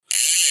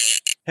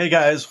Hey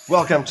guys,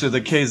 welcome to the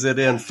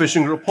KZN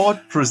Fishing Report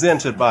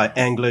presented by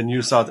Angler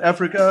New South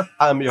Africa.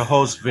 I'm your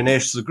host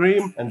Vinesh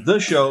Zagreem, and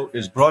this show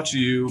is brought to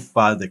you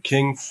by the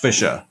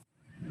Kingfisher.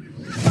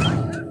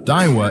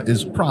 Daiwa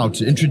is proud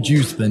to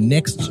introduce the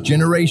next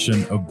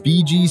generation of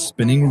BG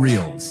spinning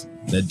reels,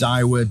 the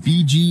Daiwa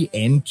BG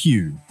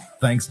NQ.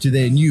 Thanks to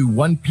their new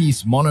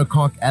one-piece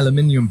monocoque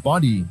aluminium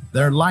body,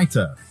 they're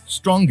lighter,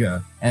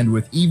 stronger, and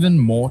with even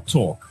more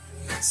torque.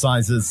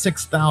 Sizes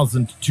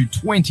 6,000 to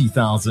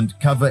 20,000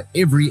 cover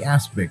every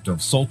aspect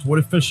of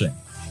saltwater fishing,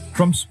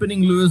 from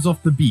spinning lures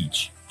off the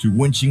beach to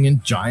winching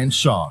in giant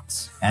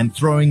sharks and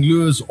throwing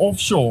lures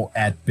offshore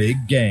at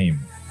big game.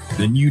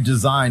 The new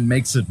design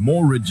makes it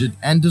more rigid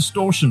and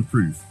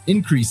distortion-proof,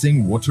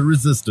 increasing water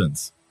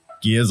resistance.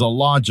 Gears are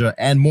larger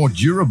and more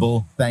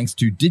durable thanks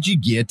to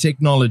DigiGear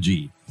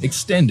technology,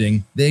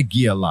 extending their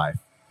gear life.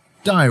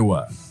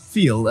 Daiwa,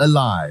 feel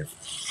alive.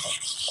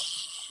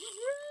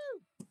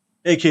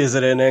 Hey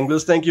KZN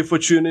Anglers, thank you for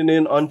tuning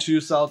in onto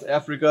South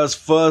Africa's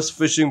first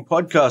fishing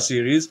podcast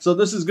series. So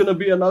this is going to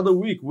be another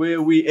week where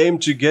we aim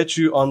to get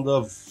you on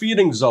the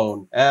feeding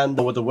zone.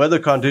 And with the weather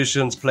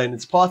conditions playing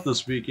its part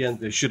this weekend,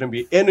 there shouldn't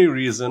be any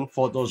reason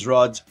for those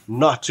rods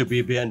not to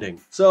be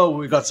bending. So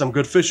we got some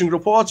good fishing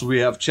reports. We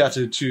have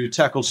chatted to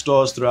tackle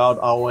stores throughout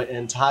our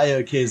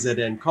entire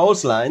KZN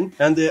coastline.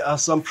 And there are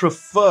some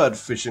preferred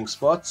fishing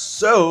spots.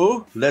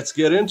 So let's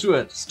get into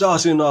it.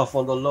 Starting off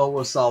on the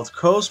lower south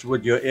coast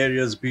with your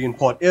areas being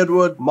Port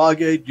Edward,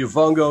 Margate,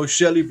 Uvongo,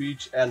 Shelley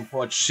Beach, and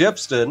Port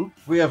Shepstone.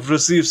 We have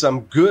received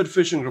some good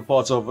fishing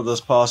reports over this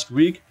past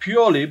week,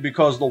 purely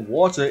because the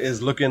water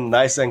is looking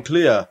nice and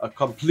clear, a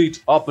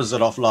complete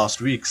opposite of last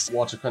week's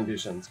water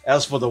conditions.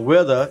 As for the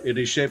weather, it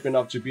is shaping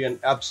up to be an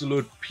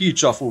absolute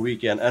peach of a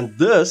weekend, and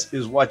this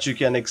is what you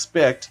can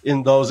expect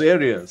in those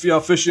areas. If you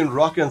are fishing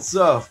rock and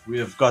surf, we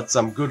have got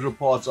some good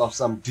reports of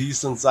some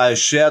decent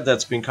sized shad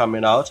that's been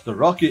coming out. The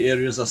rocky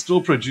areas are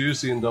still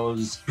producing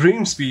those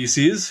bream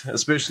species,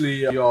 especially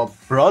your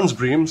bronze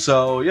bream.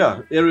 So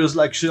yeah, areas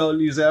like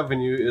Shirley's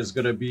Avenue is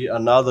going to be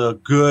another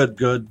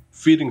good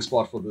feeding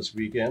spot for this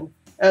weekend.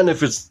 And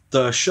if it's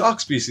the shark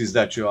species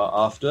that you are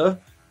after,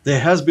 there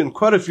has been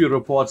quite a few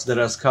reports that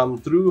has come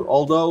through,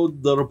 although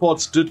the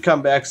reports did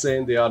come back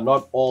saying they are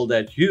not all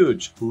that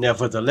huge.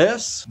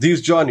 Nevertheless,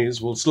 these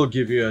johnnies will still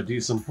give you a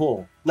decent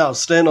pull. Now,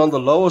 staying on the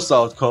lower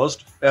south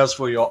coast, as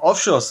for your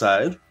offshore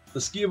side, the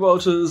ski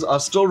boaters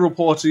are still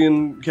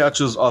reporting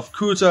catches of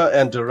Kuta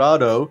and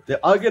Dorado. They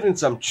are getting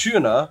some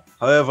tuna,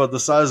 however the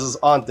sizes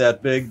aren't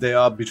that big, they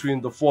are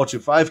between the 4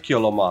 to 5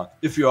 kilo mark.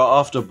 If you are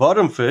after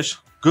bottom fish,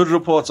 good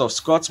reports of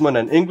Scotsman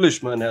and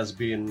Englishman has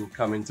been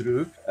coming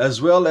through,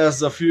 as well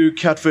as a few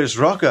catfish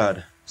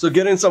rockard. So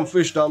getting some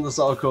fish down the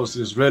south coast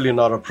is really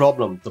not a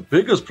problem. The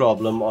biggest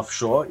problem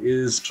offshore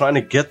is trying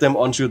to get them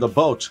onto the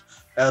boat.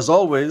 As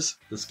always,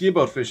 the ski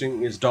boat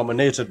fishing is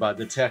dominated by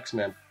the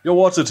taxman. Your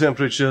water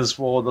temperatures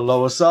for the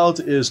lower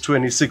south is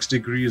 26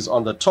 degrees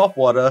on the top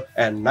water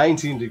and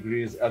 19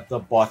 degrees at the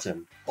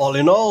bottom. All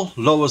in all,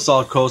 lower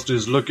south coast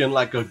is looking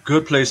like a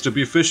good place to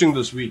be fishing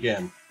this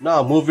weekend.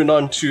 Now moving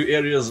on to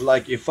areas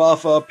like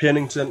Ifafa,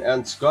 Pennington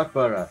and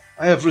Scottburgh.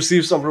 I have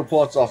received some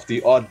reports of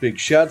the odd big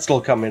shad still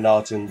coming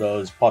out in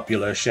those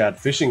popular shad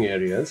fishing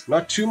areas.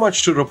 Not too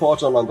much to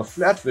report on the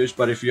flatfish,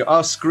 but if you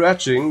are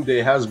scratching,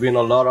 there has been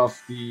a lot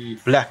of the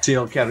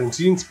blacktail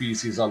carantine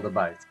species on the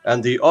bite.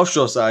 And the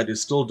offshore side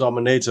is still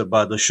dominated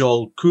by the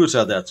shoal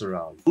Kuta that's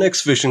around.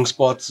 Next fishing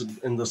spots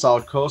in the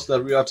south coast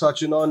that we are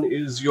touching on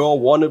is your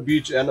Warner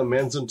Beach and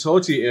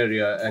Amanzimtoti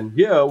area. And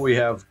here we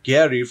have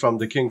Gary from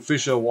the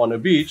Kingfisher Warner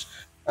Beach.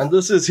 And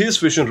this is his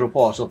fishing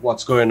report of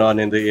what's going on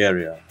in the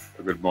area.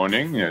 Good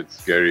morning,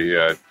 it's Gary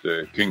here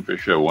at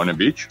Kingfisher Warner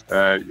Beach.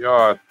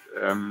 Other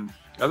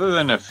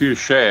than a few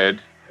shad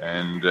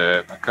and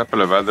a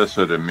couple of other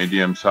sort of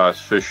medium-sized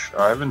fish,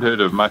 I haven't heard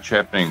of much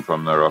happening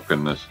from the rock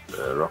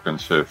and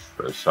surf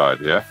side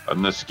here.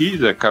 On the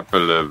skis, a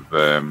couple of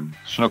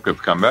snook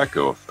have come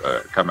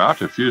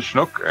out, a few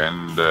snook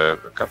and a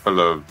couple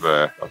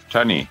of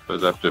tunny. It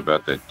was up to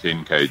about that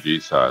 10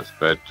 kg size,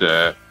 but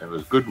it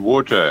was good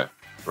water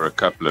for a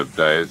couple of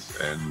days,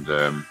 and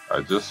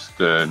I just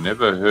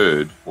never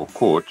heard or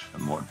caught,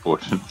 and more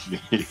importantly,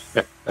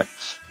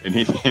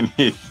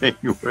 anything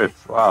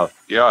worthwhile.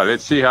 Yeah,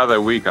 let's see how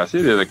the week. I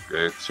see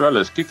the swell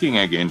is kicking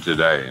again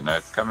today, and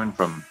it's coming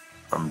from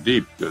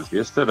deep, because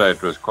yesterday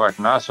it was quite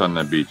nice on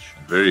the beach.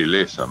 Very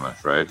less, I'm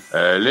afraid.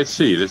 Let's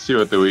see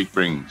what the week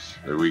brings,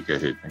 the week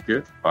ahead. Thank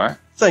you. Bye.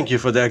 Thank you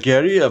for that,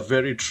 Gary. A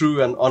very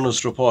true and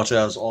honest report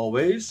as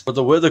always. But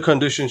the weather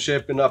conditions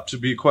shaping up to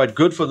be quite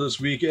good for this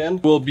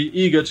weekend. We'll be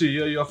eager to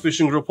hear your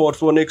fishing report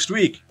for next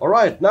week. All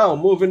right, now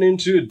moving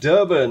into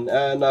Durban,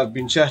 and I've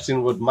been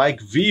chatting with Mike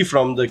V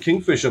from the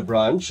Kingfisher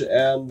branch,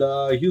 and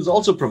he's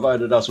also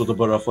provided us with a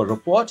bit of a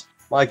report.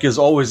 Mike is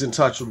always in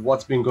touch with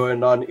what's been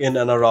going on in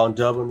and around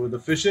Durban with the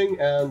fishing,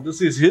 and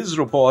this is his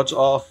report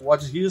of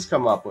what he's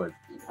come up with.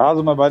 How's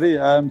it, my buddy?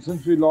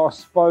 Since we last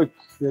spoke,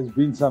 there's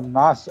been some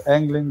nice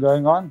angling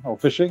going on, or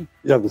fishing.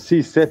 Yeah, the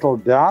sea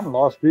settled down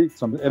last week.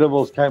 Some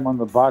edibles came on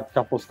the bite,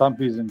 couple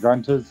stumpies and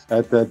grunters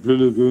at that Blue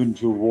Lagoon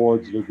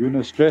towards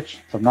Laguna stretch.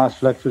 Some nice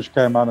flatfish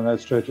came out on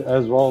that stretch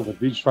as well. The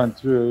beachfront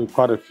threw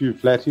quite a few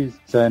flatties,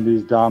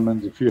 sandies,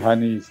 diamonds, a few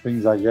honeys,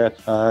 things like that.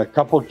 A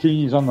couple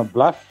kingies on the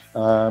bluff.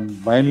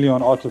 Mainly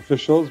on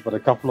artificials, but a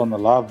couple on the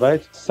live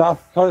bait.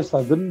 South coast,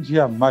 I didn't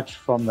hear much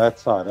from that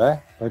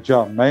side, But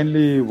yeah,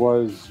 mainly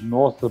was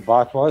north the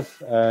bite was,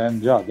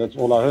 and yeah, that's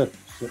all I heard.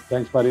 So,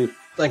 thanks, buddy.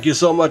 Thank you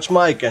so much,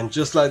 Mike. And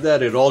just like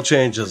that, it all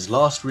changes.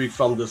 Last week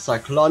from the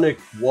cyclonic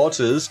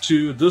waters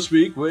to this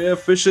week where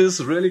fish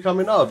is really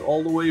coming out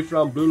all the way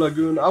from Blue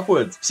Lagoon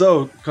upwards.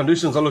 So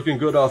conditions are looking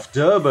good off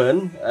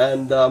Durban,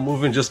 and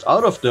moving just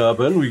out of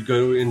Durban, we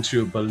go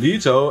into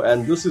Ballito,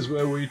 and this is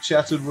where we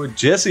chatted with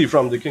Jesse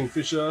from the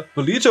Kingfisher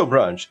Ballito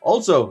branch.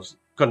 Also,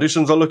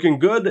 conditions are looking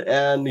good,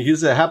 and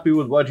he's happy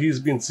with what he's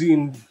been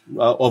seeing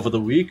over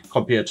the week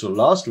compared to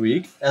last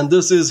week. And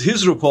this is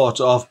his report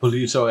of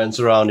Ballito and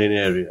surrounding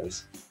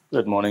areas.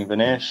 Good morning,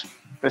 Vinesh.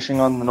 Fishing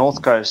on the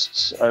north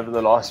coast over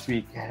the last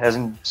week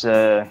hasn't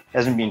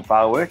been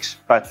fireworks,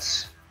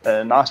 but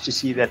nice to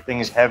see that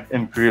things have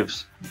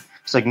improved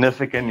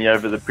significantly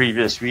over the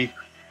previous week,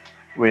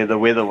 where the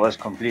weather was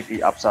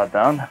completely upside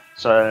down.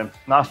 So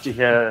nice to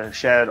hear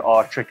shad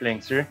are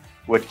trickling through,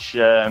 which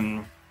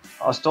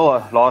are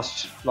still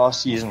last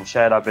season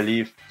shad, I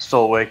believe,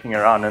 still working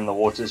around in the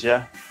waters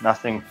here.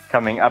 Nothing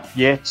coming up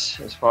yet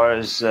as far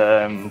as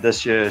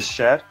this year's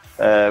shad,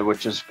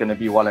 which is going to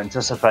be well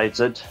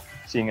anticipated,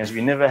 seeing as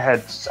we never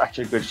had such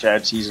a good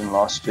shad season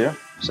last year.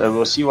 So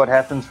we'll see what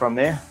happens from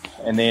there.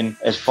 And then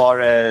as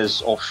far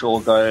as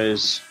offshore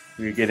goes,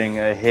 we're getting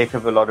a heck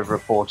of a lot of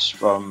reports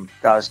from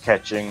guys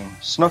catching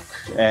snook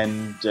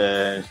and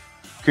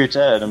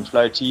Kuta, Adams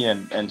Floaty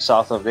and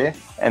south of there.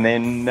 And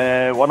then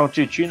one or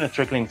two tuna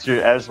trickling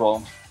through as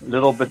well. A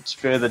little bit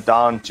further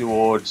down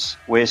towards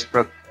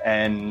Westbrook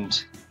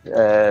and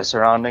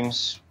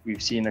surroundings.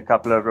 We've seen a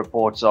couple of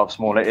reports of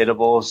smaller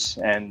edibles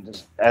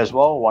and as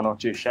well one or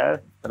two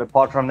shad. But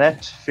apart from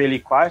that, fairly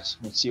quiet.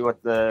 Let's see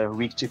what the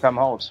week to come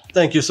holds.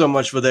 Thank you so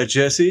much for that,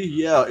 Jesse.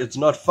 Yeah, it's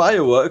not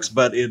fireworks,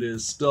 but it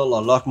is still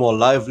a lot more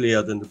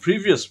livelier than the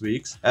previous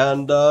weeks.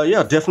 And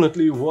yeah,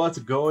 definitely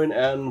worth going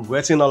and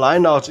wetting a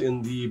line out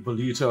in the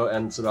Ballito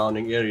and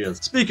surrounding areas.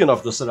 Speaking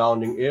of the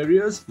surrounding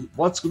areas,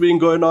 what's been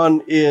going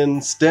on in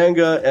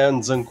Stanger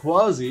and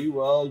Zinkwazi?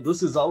 Well,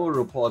 this is our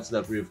reports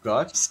that we've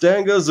got.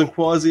 Stanger,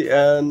 Zinkwazi,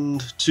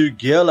 and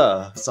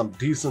Tugela, some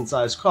decent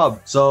sized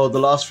cob. So the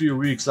last few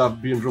weeks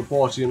I've been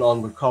reporting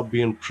on the cob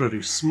being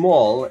pretty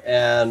small,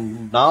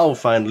 and now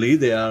finally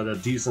they are a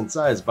decent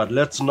size. But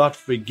let's not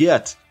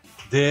forget,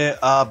 there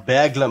are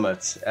bag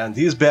limits, and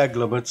these bag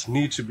limits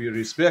need to be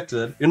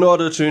respected in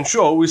order to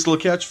ensure we still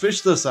catch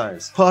fish this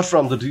size. Apart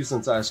from the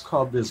decent sized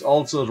cob, there's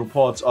also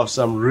reports of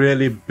some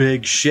really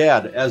big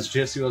shad. As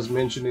Jesse was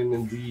mentioning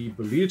in the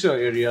Ballito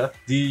area,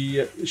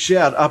 the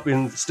shad up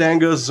in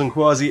Stangers,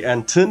 Zinkwazi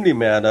and Tinley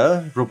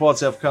Manor, reports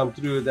have come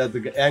through that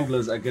the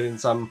anglers are getting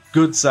some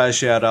good sized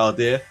shad out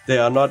there. They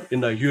are not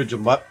in a huge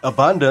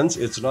abundance.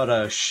 It's not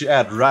a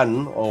shad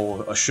run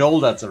or a shoal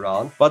that's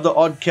around, but the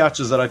odd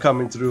catches that are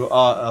coming through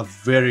are a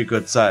very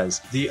good size.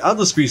 The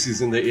other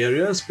species in the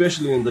area,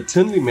 especially in the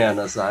Tinley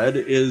Manor side,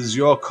 is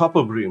your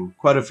copper bream.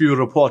 Quite a few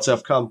reports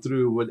have come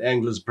through with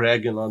anglers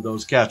bragging on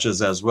those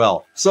catches as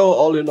well. So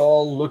all in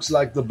all, looks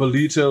like the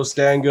Ballito,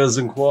 Stangers,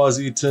 and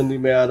Quasi, Tinley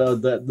Manor,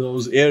 that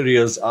those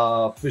areas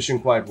are fishing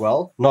quite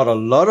well. Not a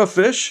lot of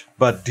fish,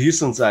 but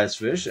decent sized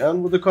fish.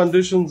 And with the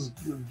conditions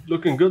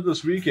looking good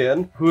this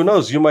weekend, who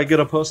knows, you might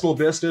get a personal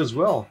best as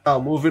well. Now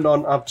moving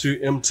on up to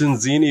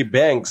Mtinzini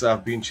Banks,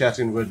 I've been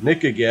chatting with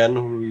Nick again,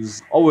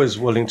 who's always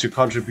willing to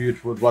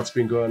contribute with what's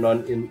been going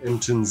on in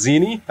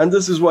Mtinzini, and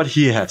this is what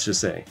he had to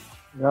say.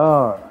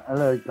 Yeah,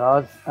 hello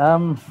guys.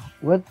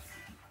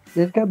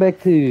 Let's go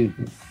back to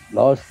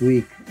last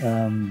week,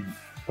 from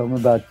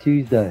about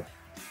Tuesday.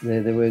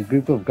 There were a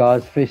group of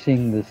guys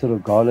fishing the sort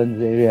of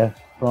Garlands area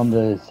from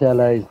the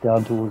Salets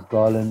down towards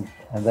Garlands,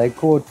 and they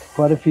caught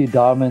quite a few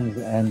diamonds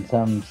and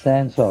some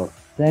sand sharks.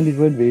 Sandies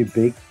weren't very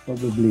big,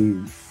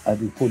 probably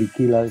under 40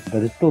 kilos,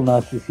 but it's still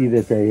nice to see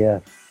that they're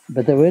here.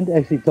 But they weren't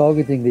actually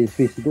targeting these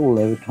fish at all.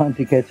 They were trying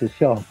to catch a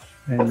shark,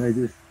 and they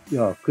just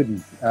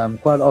couldn't.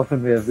 Quite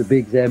often we have the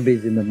big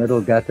zambies in the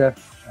middle gutter,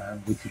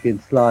 which you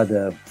can slide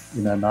a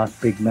nice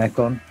big mac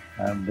on.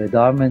 The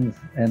diamonds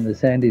and the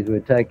sandies were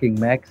taking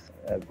macs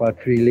quite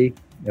freely.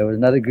 There was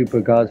another group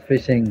of guys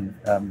fishing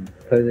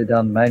further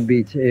down the main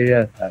beach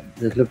area,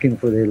 just looking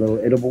for their little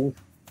edibles,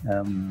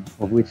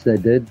 of which they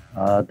did.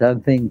 I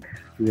don't think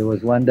there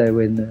was one day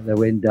when they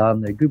went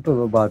down, a group of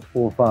about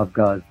 4 or 5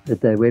 guys,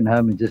 that they went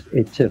home and just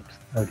ate chips.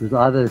 It was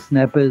either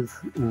snappers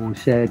or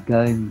shad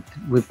going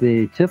with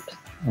their chips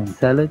and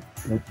salad.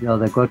 But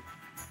they got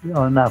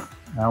enough.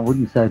 I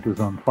wouldn't say it was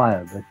on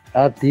fire, but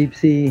out deep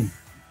sea,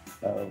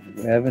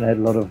 we haven't had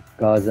a lot of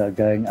guys out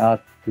going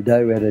out.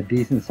 Today we had a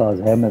decent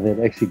sized hammer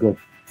that actually got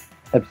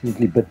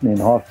absolutely bitten in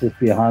half just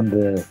behind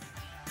the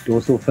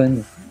dorsal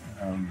fins.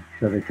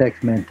 So the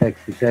taxman tax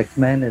the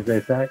taxman, as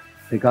they say.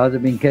 The guys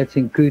have been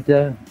catching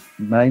kuta,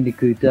 mainly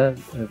kuta,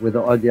 with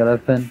the odd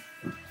yellowfin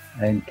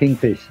and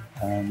kingfish.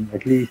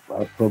 At least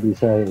I'd probably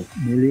say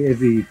nearly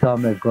every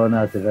time they've gone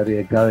out, they've had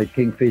a go at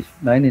kingfish,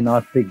 mainly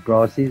nice big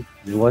brassies.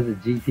 There was a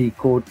GT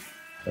caught,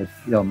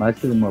 but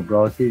most of them are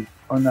brassies.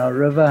 On our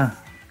river,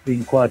 it's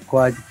been quite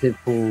quiet except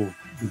for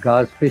the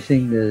guys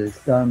fishing the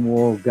stone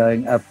wall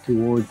going up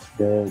towards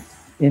the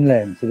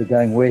inland, so they're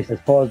going west. As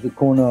far as the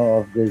corner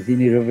of the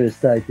Zini River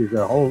estate, there's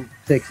a whole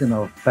section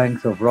of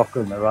banks of rock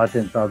on the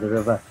right-hand side of the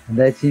river, and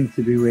that seems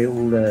to be where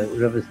all the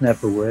river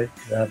snapper were.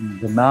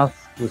 The mouth,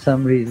 for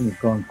some reason, has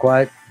gone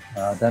quiet.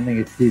 I don't think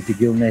it's due to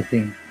gill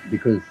netting,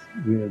 because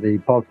the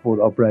park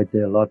board operate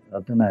there a lot. I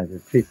don't know, the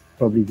fish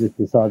probably just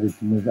decided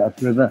to move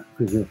upriver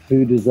because the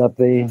food is up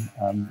there,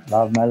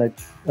 live mullet.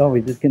 We're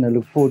just going to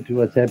look forward to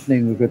what's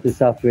happening. We've got the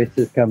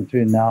southwesters come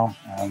through now,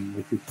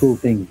 which will cool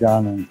things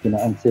down and it's going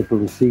to unsettle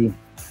the sea.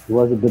 There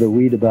was a bit of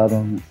weed about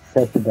on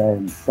Saturday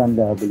and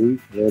Sunday, I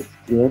believe. That's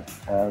clear.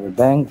 The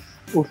banks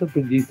also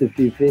produced a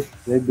few fish.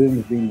 Red boom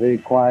has been very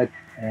quiet.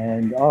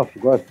 And I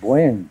forgot,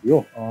 buoyant.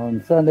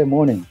 On Sunday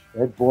morning,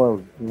 that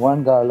boiled.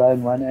 One guy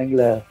alone, one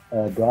angler,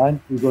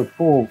 Brian, he got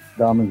 4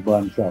 diamonds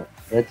by himself.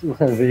 That's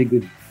also a very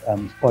good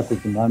spot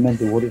at the moment.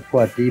 The water's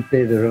quite deep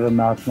there. The river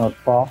mouth's not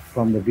far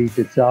from the beach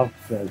itself,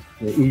 so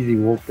it's an easy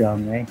walk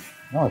down there.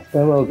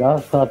 Stay well,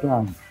 guys. Tight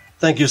line.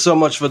 Thank you so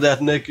much for that,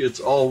 Nick.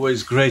 It's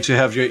always great to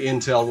have your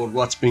intel on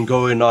what's been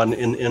going on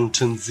in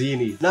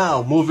Tanzania.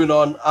 Now, moving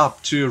on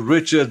up to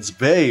Richards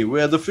Bay,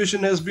 where the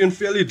fishing has been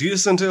fairly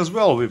decent as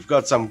well. We've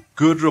got some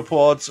good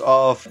reports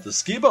of the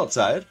ski boat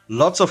side.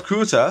 Lots of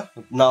kuta.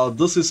 Now,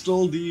 this is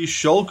still the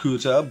shoal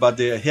kuta, but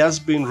there has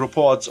been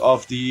reports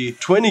of the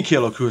 20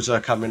 kilo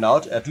kuta coming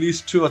out, at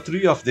least 2 or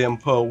 3 of them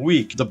per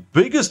week. The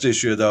biggest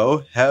issue,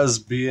 though, has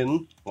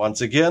been,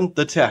 once again,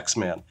 the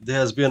taxman. There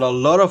has been a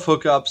lot of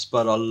hookups,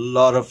 but a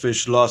lot of fish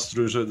lost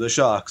through to the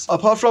sharks.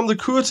 Apart from the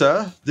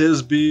kuta,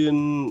 there's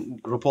been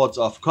reports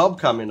of cob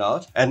coming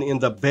out, and in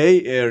the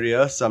bay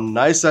area, some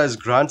nice sized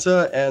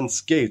grunter and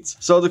skates.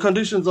 So the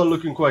conditions are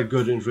looking quite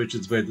good in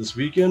Richards Bay this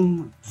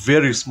weekend.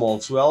 Very small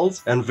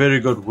swells and very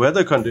good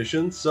weather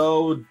conditions.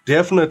 So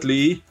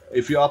definitely,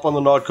 if you're up on the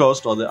North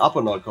Coast, or the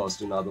upper North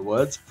Coast in other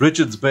words,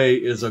 Richards Bay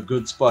is a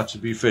good spot to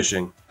be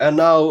fishing. And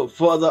now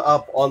further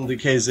up on the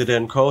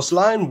KZN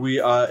coastline, we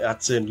are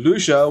at St.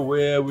 Lucia,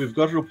 where we've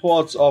got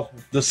reports of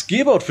the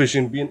ski boat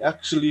fishing being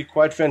actually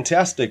quite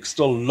fantastic.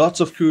 Still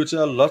lots of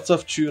kuta, lots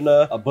of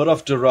tuna, a bit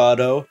of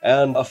dorado,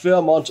 and a fair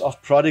amount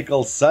of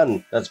prodigal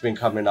sun that's been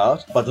coming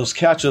out. But those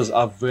catches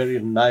are very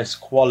nice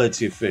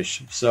quality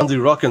fish. So on the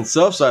rock and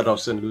surf side of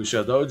St.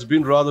 Lucia, though, it's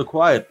been rather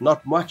quiet.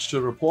 Not much to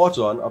report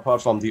on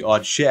apart from the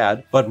odd shad.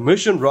 But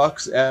Mission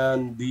Rocks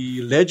and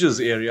the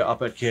Ledges area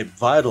up at Cape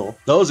Vidal,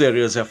 those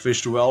areas have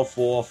fished well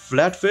for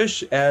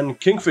flatfish and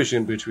kingfish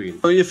in between.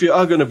 So if you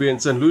are going to be in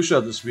St. Lucia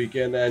this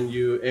weekend and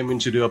you're aiming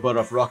to do a bit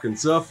of rock and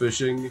surf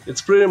fishing,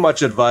 it's pretty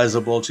much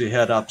advisable to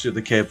head up to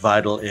the Cape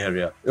Vidal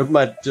area. It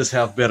might just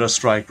have better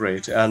strike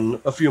rate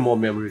and a few more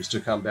memories to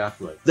come back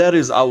with. That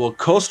is our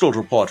coastal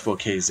report for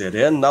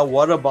KZN. Now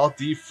what about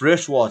the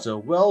freshwater?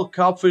 Well,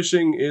 carp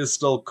fishing is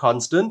still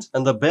constant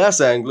and the bass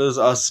anglers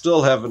are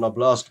still having a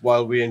blast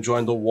while we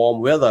enjoying the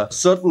warm weather.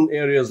 Certain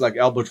areas like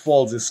Albert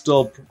Falls is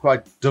still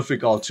quite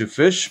difficult to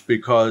fish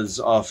because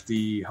of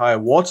the high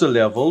water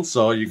level,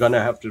 so you're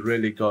gonna have to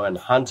really go and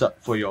hunt up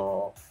for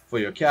your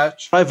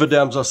catch. Private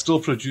dams are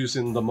still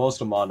producing the most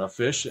amount of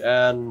fish,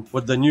 and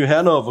with the new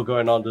Hanover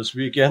going on this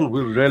weekend,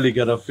 we'll really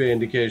get a fair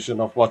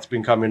indication of what's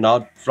been coming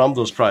out from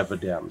those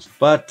private dams.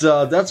 But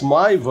that's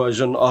my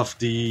version of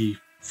the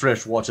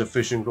freshwater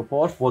fishing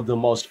report. For the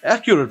most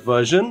accurate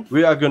version,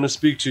 we are going to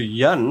speak to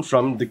Jan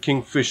from the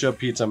Kingfisher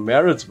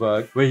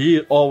Pietermaritzburg, where he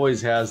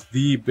always has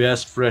the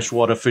best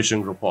freshwater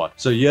fishing report.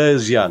 So here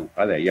is Jan.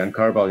 Hi there, Jan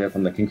Carbal here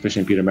from the Kingfisher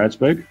in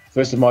Pietermaritzburg.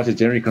 1st of March is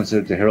generally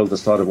considered to herald the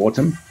start of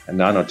autumn, and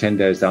 9 or 10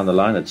 days down the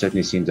line, it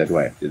certainly seems that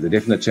way. There's a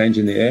definite change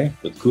in the air,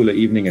 with cooler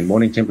evening and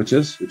morning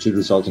temperatures, which should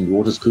result in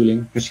waters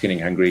cooling, fish getting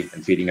hungry,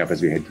 and feeding up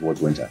as we head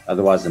towards winter.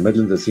 Otherwise, the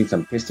Midlands has seen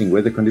some testing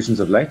weather conditions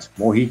of late,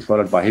 more heat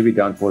followed by heavy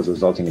downpours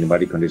resulting in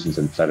muddy conditions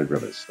and flooded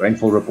rivers.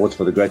 Rainfall reports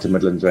for the Greater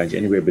Midlands range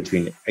anywhere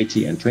between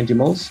 80 and 20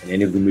 mils, and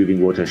any of the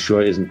moving water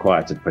sure isn't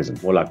quiet at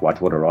present, more like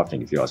whitewater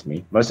rafting if you ask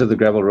me. Most of the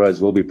gravel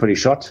roads will be pretty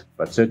shot,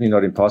 but certainly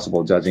not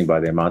impassable judging by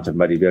the amount of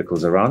muddy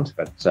vehicles around,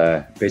 but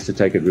best to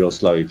take it real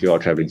slow if you are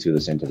travelling through the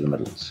centre of the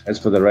Midlands. As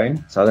for the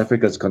rain, South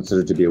Africa is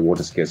considered to be a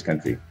water scarce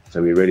country,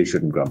 so we really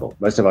shouldn't grumble.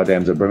 Most of our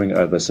dams are brimming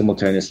over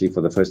simultaneously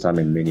for the first time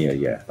in many a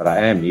year, but I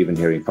am even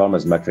hearing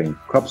farmers muttering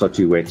crops are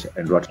too wet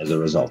and rot as a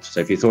result.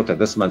 So if you thought that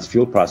this month's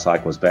fuel price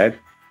hike was bad,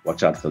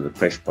 watch out for the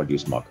fresh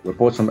produce market.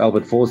 Reports from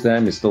Albert Falls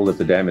Dam is still that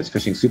the dam is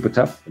fishing super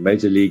tough. The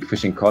Major League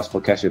Fishing Cast for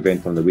Cash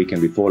event from the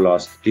weekend before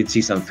last did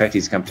see some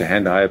fatties come to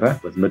hand, however,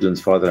 with Midland's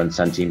father and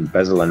son team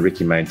Basil and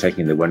Ricky Main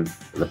taking the win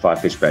with a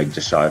 5-fish bag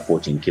just shy of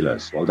 14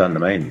 kilos. Well done,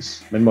 the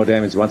Mains. Minmore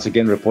Dam is once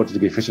again reported to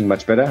be fishing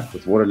much better,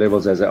 with water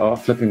levels as they are.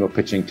 Flipping or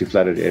pitching to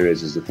flooded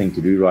areas is the thing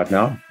to do right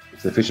now.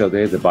 Once the fish are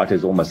there, the bite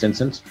is almost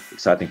instant.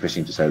 Exciting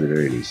fishing to say the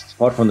very least.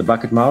 Apart from the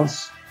bucket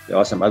mouths, there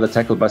are some other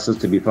tackle buses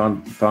to be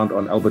found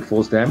on Albert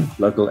Falls Dam.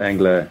 Local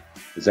angler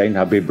Zain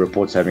Habib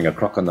reports having a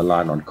croc on the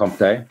line on comp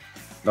day.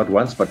 Not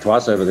once, but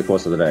twice over the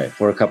course of the day,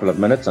 for a couple of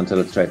minutes until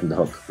it straightened the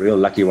hook. Real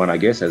lucky one, I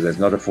guess, as there's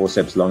not a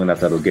forceps long enough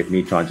that'll get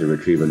me trying to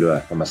retrieve a lure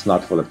from a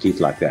snout full of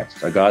teeth like that.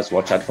 So guys,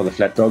 watch out for the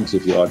flat dogs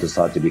if you are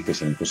decide to be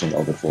fishing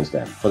Albert Falls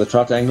Dam. For the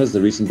trout anglers, the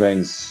recent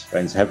rains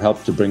have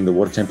helped to bring the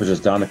water temperatures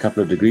down a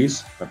couple of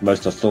degrees, but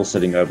most are still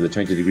sitting over the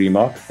 20-degree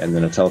mark, and the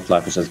Natal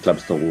Fly Fishers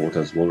Club still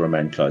waters will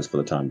remain closed for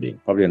the time being.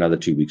 Probably another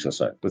 2 weeks or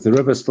so. With the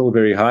river still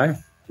very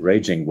high,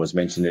 raging was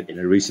mentioned in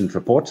a recent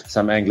report.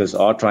 Some anglers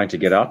are trying to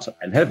get out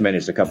and have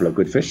managed a couple of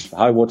good fish. The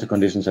high water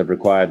conditions have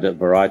required a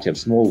variety of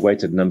small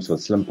weighted nymphs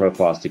with slim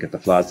profiles to get the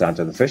flies down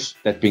to the fish.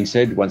 That being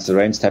said, once the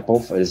rains tap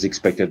off, it is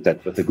expected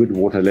that with the good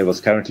water levels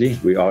currently,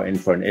 we are in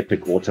for an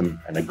epic autumn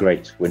and a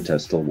great winter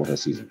stillwater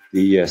season.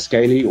 The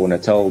scaly or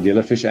Natal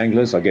yellowfish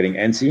anglers are getting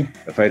antsy,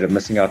 afraid of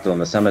missing out on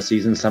the summer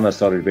season. Some have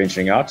started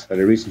venturing out, but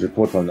a recent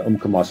report from the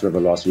Umkomaas River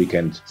last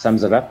weekend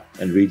sums it up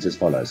and reads as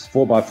follows.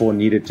 4x4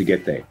 needed to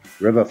get there.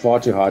 River far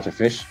too high to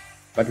fish,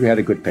 but we had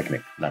a good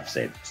picnic, enough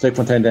said.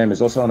 Sterkfontein Dam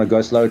is also on a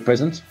go slow at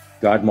present.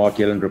 Guide Mark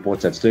Yellen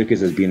reports that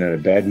Sturkers has been in a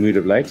bad mood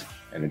of late,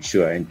 and it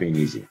sure ain't been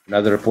easy.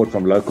 Another report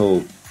from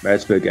local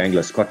Maritzburg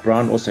angler Scott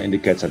Brown also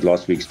indicates that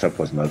last week's trip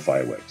was no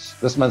fireworks.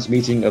 This month's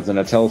meeting of the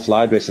Natal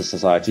Fly Dressers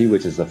Society,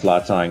 which is the fly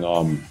tying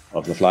arm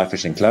of the Fly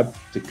Fishing Club,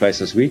 took place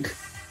this week,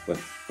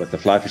 with the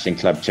Fly Fishing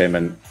Club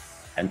chairman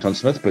Anton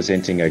Smith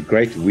presenting a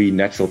great wee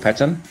natural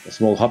pattern, a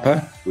small hopper,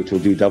 which will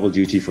do double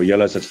duty for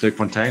yellows at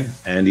Sterkfontein.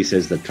 And he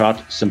says the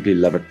trout simply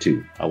love it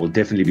too. I will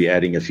definitely be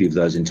adding a few of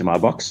those into my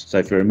box. So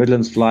if you're a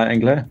Midlands fly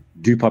angler,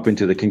 do pop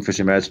into the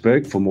Kingfisher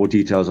Maritzburg for more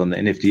details on the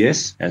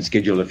NFDS and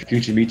schedule the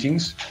future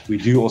meetings. We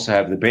do also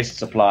have the best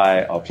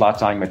supply of fly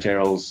tying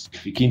materials.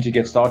 If you're keen to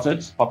get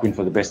started, pop in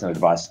for the best in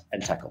advice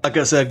and tackle. Like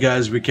I said,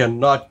 guys, we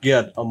cannot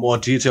get a more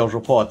detailed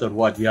report than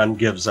what Jan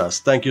gives us.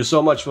 Thank you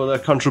so much for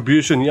that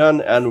contribution,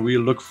 Jan, and we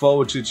look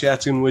forward to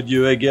chatting with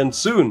you again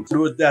soon.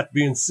 And with that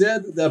being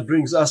said, that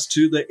brings us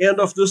to the end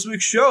of this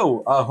week's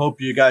show. I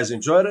hope you guys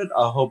enjoyed it.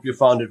 I hope you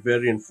found it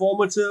very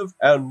informative,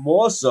 and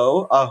more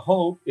so, I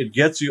hope it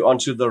gets you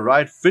onto the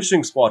right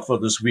fishing spot for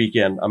this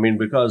weekend. I mean,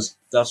 because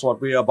that's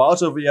what we're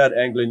about over here at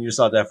Angling New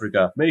South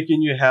Africa,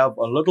 making you have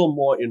a little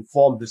more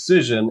informed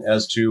decision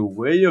as to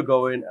where you're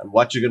going and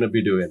what you're going to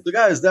be doing. So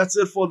guys, that's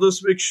it for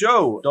this week's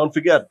show. Don't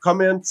forget,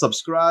 comment,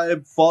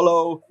 subscribe,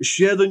 follow,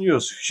 share the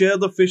news, share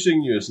the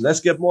fishing news. Let's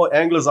get more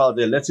anglers out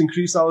there. Let's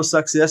increase our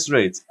success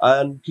rates.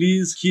 And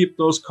please keep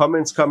those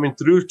comments coming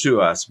through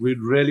to us. We'd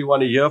really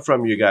want to hear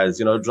from you guys.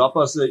 Drop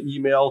us an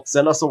email,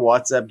 send us a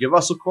WhatsApp, give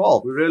us a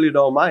call. We really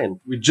don't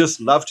mind. We'd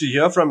just love to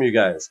hear from you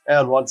guys.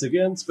 And once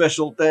again,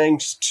 special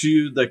thanks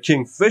to the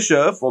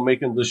Kingfisher for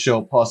making the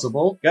show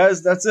possible.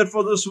 Guys, that's it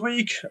for this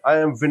week. I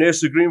am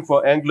Vanessa Green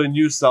for Angler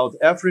News South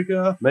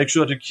Africa. Make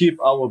sure to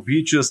keep our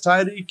beaches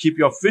tidy, keep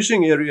your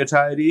fishing area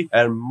tidy,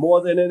 and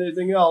more than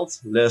anything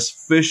else, let's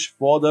fish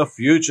for the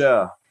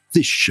future.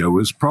 This show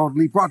is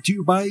proudly brought to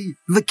you by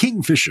The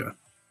Kingfisher.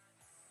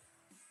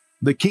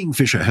 The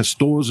Kingfisher has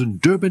stores in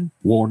Durban,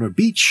 Warner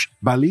Beach,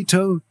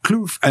 Ballito,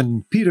 Kloof,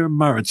 and Peter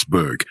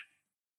Maritzburg.